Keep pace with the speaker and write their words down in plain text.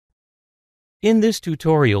In this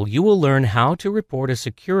tutorial, you will learn how to report a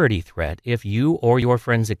security threat if you or your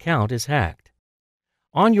friend's account is hacked.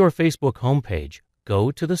 On your Facebook homepage,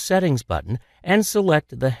 go to the Settings button and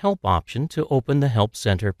select the Help option to open the Help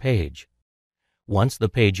Center page. Once the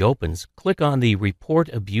page opens, click on the Report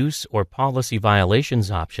Abuse or Policy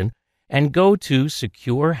Violations option and go to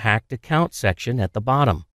Secure Hacked Account section at the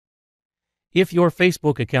bottom. If your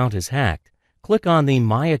Facebook account is hacked, click on the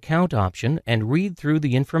My Account option and read through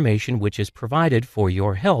the information which is provided for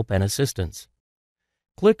your help and assistance.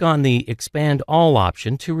 Click on the Expand All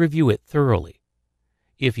option to review it thoroughly.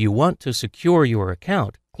 If you want to secure your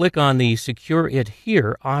account, click on the Secure It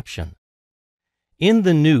Here option. In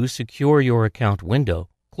the new Secure Your Account window,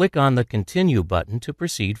 click on the Continue button to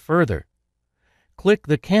proceed further. Click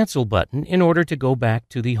the Cancel button in order to go back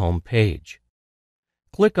to the home page.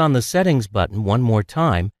 Click on the Settings button one more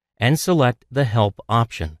time and select the Help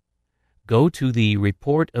option. Go to the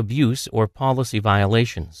Report Abuse or Policy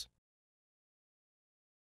Violations.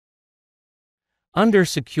 Under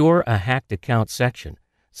Secure a Hacked Account section,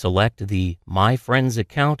 select the My Friend's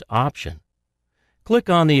Account option.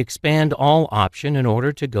 Click on the Expand All option in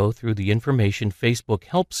order to go through the information Facebook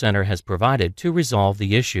Help Center has provided to resolve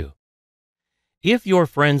the issue. If your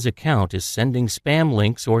friend's account is sending spam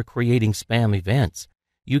links or creating spam events,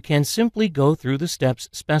 you can simply go through the steps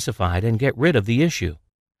specified and get rid of the issue.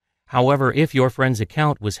 However, if your friend's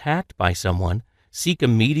account was hacked by someone, seek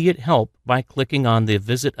immediate help by clicking on the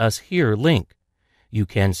Visit Us Here link. You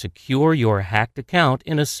can secure your hacked account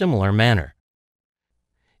in a similar manner.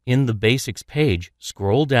 In the Basics page,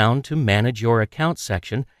 scroll down to Manage Your Account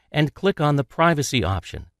section and click on the Privacy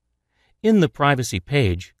option. In the Privacy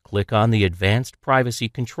page, click on the Advanced Privacy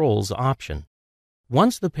Controls option.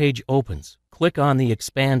 Once the page opens, click on the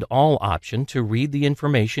Expand All option to read the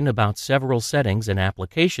information about several settings and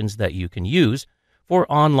applications that you can use for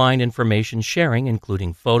online information sharing,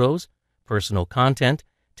 including photos, personal content,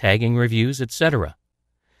 tagging reviews, etc.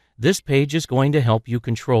 This page is going to help you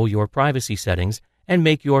control your privacy settings and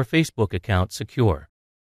make your Facebook account secure.